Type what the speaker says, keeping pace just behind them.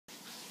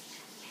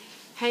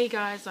Hey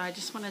guys, I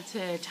just wanted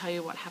to tell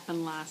you what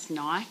happened last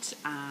night.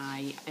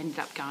 I ended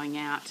up going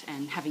out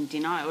and having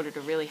dinner. I ordered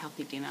a really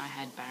healthy dinner. I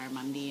had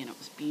barramundi and it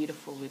was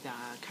beautiful with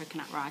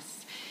coconut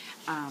rice.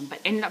 But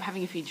ended up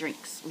having a few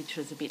drinks, which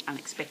was a bit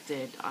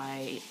unexpected.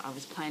 I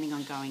was planning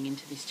on going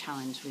into this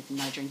challenge with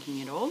no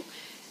drinking at all.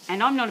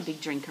 And I'm not a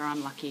big drinker.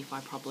 I'm lucky if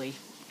I probably,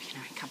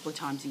 a couple of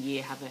times a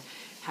year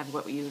have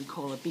what you would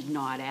call a big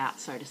night out,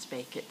 so to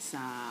speak.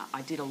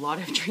 I did a lot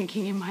of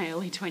drinking in my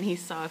early 20s,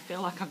 so I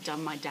feel like I've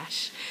done my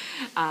dash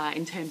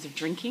in terms of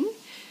drinking.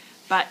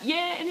 But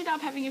yeah, ended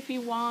up having a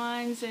few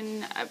wines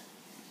and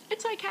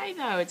it's okay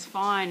though, it's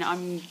fine.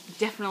 I'm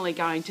definitely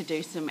going to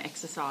do some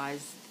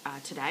exercise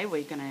today.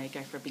 We're going to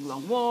go for a big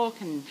long walk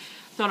and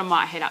thought I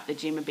might head up the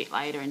gym a bit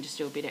later and just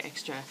do a bit of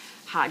extra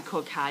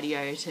hardcore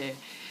cardio to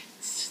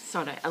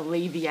sort of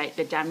alleviate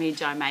the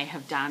damage I may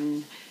have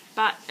done.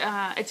 But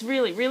it's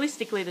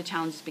realistically, the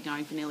challenge has been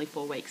going for nearly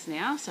 4 weeks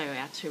now. So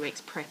our 2 weeks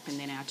prep and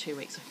then our 2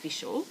 weeks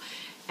official.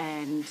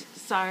 And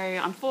so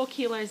I'm 4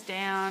 kilos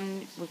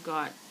down. We've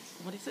got,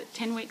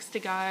 10 weeks to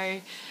go.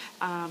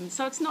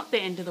 So it's not the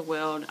end of the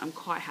world. I'm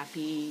quite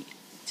happy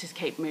to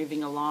keep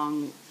moving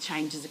along.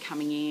 Changes are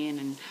coming in.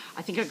 And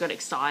I think I got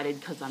excited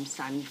because I'm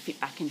starting to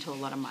fit back into a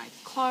lot of my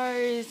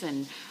clothes.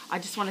 And I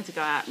just wanted to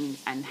go out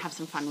and have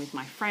some fun with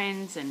my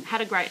friends and had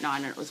a great night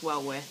and it was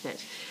well worth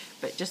it.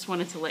 But just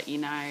wanted to let you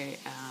know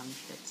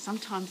that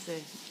sometimes the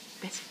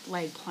best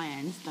laid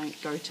plans don't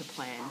go to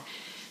plan.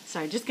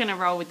 So just going to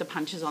roll with the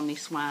punches on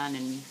this one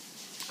and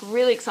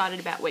really excited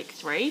about week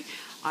 3.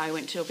 I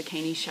went to a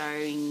bikini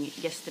showing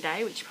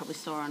yesterday, which you probably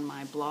saw on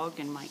my blog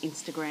and my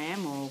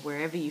Instagram or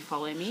wherever you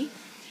follow me.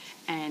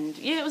 And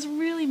yeah, it was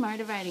really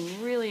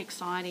motivating, really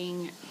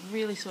exciting,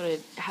 really sort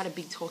of had a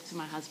big talk to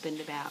my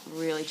husband about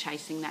really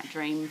chasing that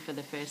dream for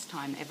the first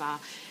time ever.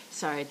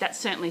 So that's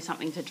certainly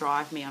something to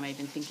drive me. I'm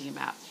even thinking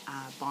about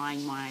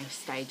buying my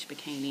stage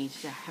bikini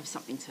to have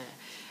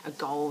a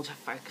goal to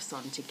focus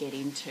on to get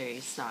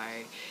into. So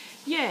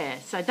yeah,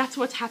 so that's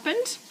what's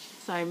happened.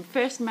 So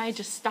first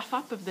major stuff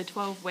up of the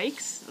 12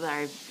 weeks,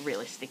 though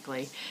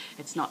realistically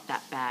it's not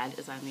that bad.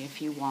 It's only a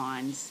few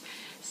wines.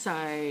 So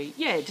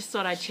yeah, just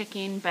thought I'd check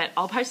in, but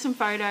I'll post some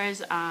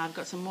photos. I've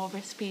got some more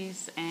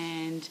recipes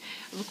and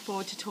look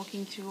forward to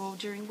talking to you all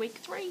during week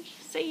 3.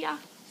 See ya.